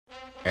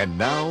And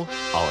now,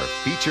 our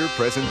feature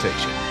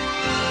presentation.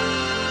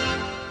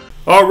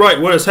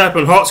 Alright, what has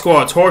happened?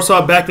 HawkSquad,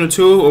 TaurusHawk back in the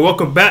tool, and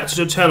welcome back to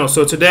the channel.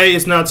 So today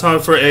is now time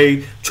for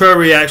a trailer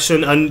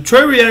reaction. A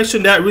trailer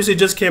reaction that recently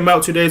just came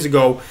out 2 days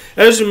ago.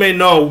 As you may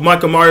know,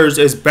 Michael Myers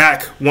is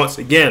back once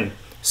again.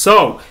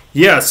 So,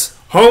 yes,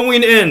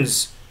 Halloween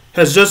Ends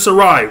has just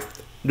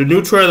arrived. The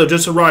new trailer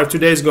just arrived 2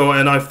 days ago,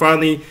 and I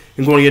finally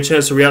am going to get a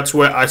chance to react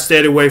to it. I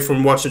stayed away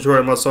from watching the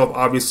trailer myself,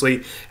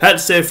 obviously. Had to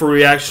stay for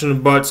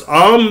reaction, but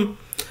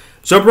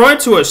jump right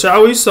to it,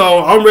 shall we?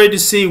 So I'm ready to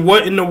see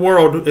what in the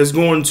world is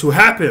going to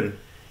happen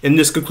in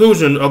this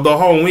conclusion of the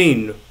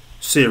Halloween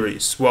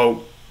series.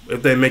 Well,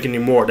 if they make any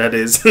more, that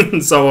is.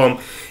 So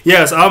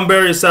yes, I'm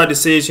very excited to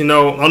see it. You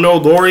know, I know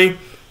Laurie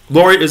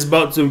is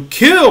about to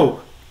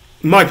kill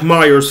Mike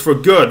Myers for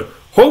good.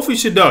 Hopefully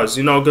she does.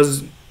 You know,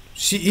 because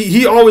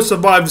he always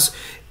survives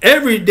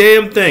every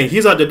damn thing.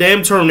 He's like the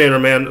damn Terminator,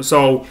 man.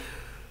 So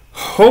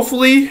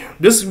hopefully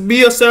this will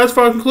be a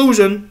satisfying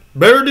conclusion.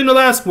 Better than the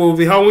last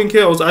movie, Halloween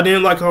Kills. I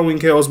didn't like Halloween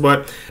Kills,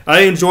 but I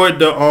enjoyed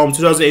the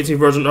 2018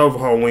 version of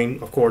Halloween,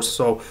 of course.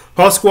 So,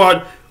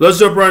 HawkSquad, let's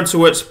jump right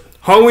into it.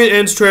 Halloween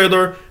Ends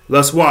trailer.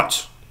 Let's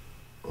watch.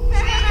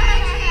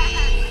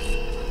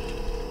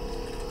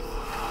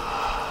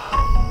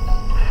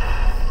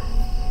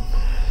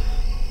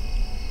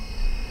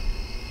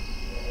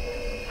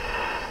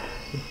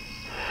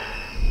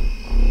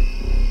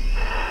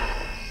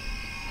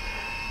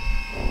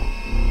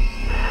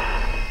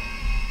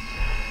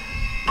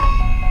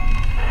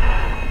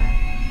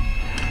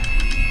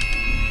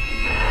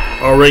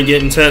 Already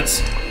getting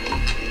tense.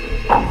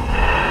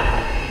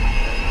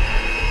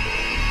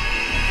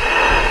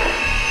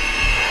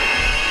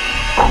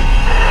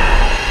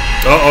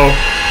 Uh-oh.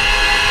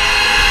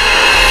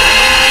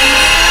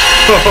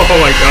 Oh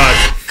my god.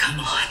 Come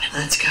on,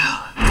 let's go.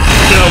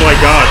 Oh my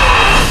god.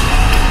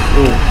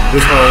 Ooh,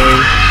 this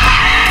Halloween.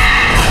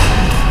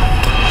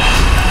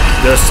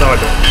 There's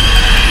Saga.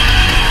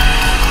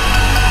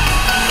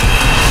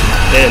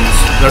 Ends.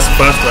 That's the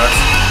flashbacks.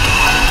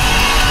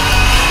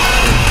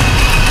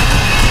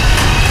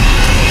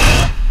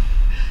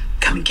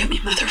 Get me,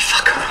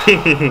 motherfucker.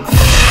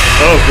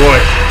 Oh boy.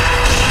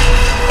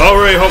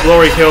 Already hope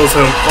Laurie kills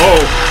him. Oh,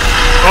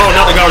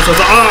 not the garbage.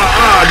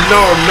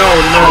 No.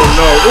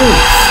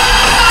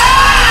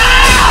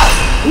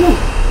 Ooh.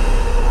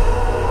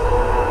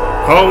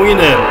 Halloween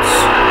Ends.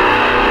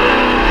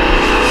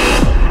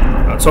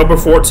 October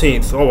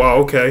 14th. Oh wow,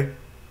 okay.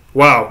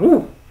 Wow.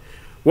 Ooh.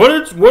 What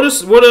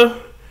a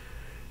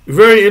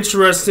very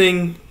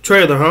interesting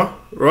trailer, huh?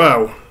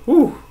 Wow.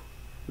 Ooh.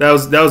 That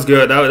was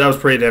good. That was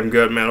pretty damn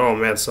good, man. Oh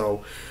man,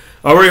 so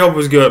I really hope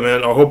it's good,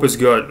 man. I hope it's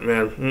good,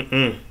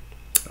 man.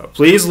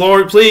 Please,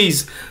 Laurie,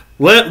 please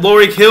let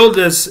Laurie kill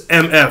this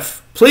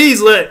MF.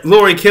 Please let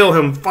Laurie kill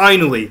him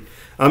finally.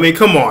 I mean,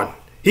 come on.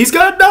 He's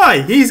got to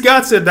die. He's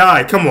got to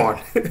die. Come on.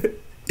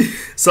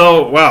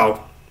 So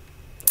wow,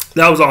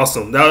 that was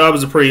awesome. That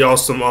was a pretty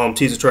awesome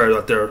teaser trailer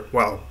out there.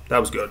 Wow, that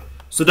was good.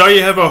 So there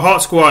you have a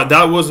HawkSquad.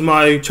 That was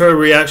my trailer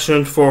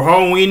reaction for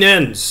Halloween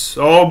Ends.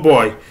 Oh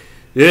boy.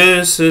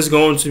 This is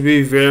going to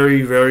be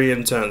very, very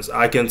intense.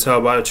 I can tell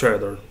by the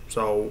trailer.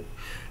 So,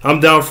 I'm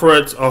down for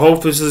it. I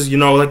hope this is, you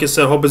know, like I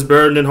said, I hope it's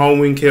better than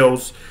Halloween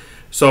Kills.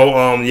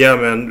 So, yeah,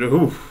 man.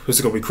 Ooh, this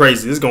is going to be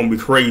crazy. This is going to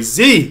be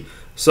crazy.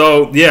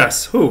 So,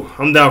 yes.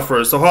 I'm down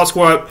for it. So,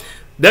 HawkSquad,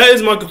 that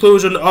is my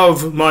conclusion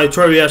of my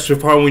trailer reaction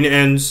for Halloween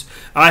Ends.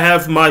 I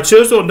have my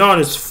Chisel Dawn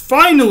is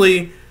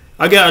finally...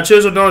 I got a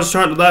Chisel Dawn's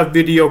Turn to Left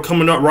video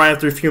coming up right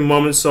after a few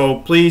moments, so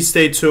please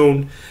stay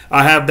tuned.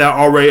 I have that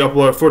already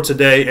uploaded for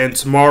today, and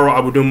tomorrow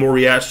I will do more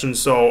reactions,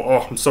 so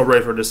I'm so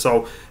ready for this.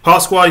 So,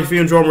 HawkSquad, if you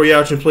enjoy my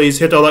reaction, please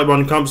hit that like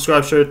button, comment,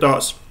 subscribe, share your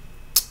thoughts.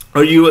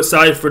 Are you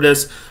excited for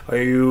this? Are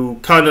you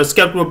kind of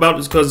skeptical about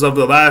this because of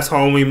the last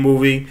Halloween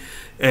movie?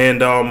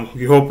 And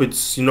you hope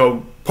it's, you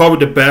know,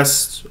 probably the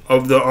best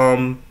of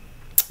the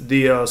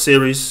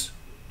series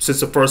since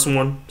the first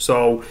one.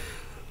 So,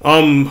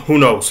 who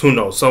knows?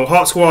 So,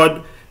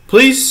 HawkSquad,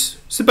 please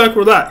sit back and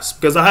relax,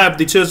 because I have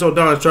the Chisel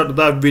Dawn Start the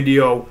Live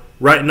video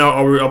right now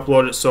already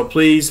uploaded. So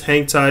please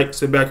hang tight,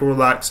 sit back and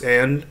relax,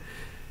 and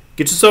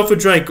get yourself a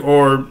drink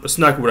or a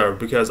snack or whatever,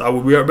 because I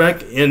will be right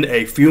back in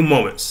a few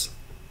moments.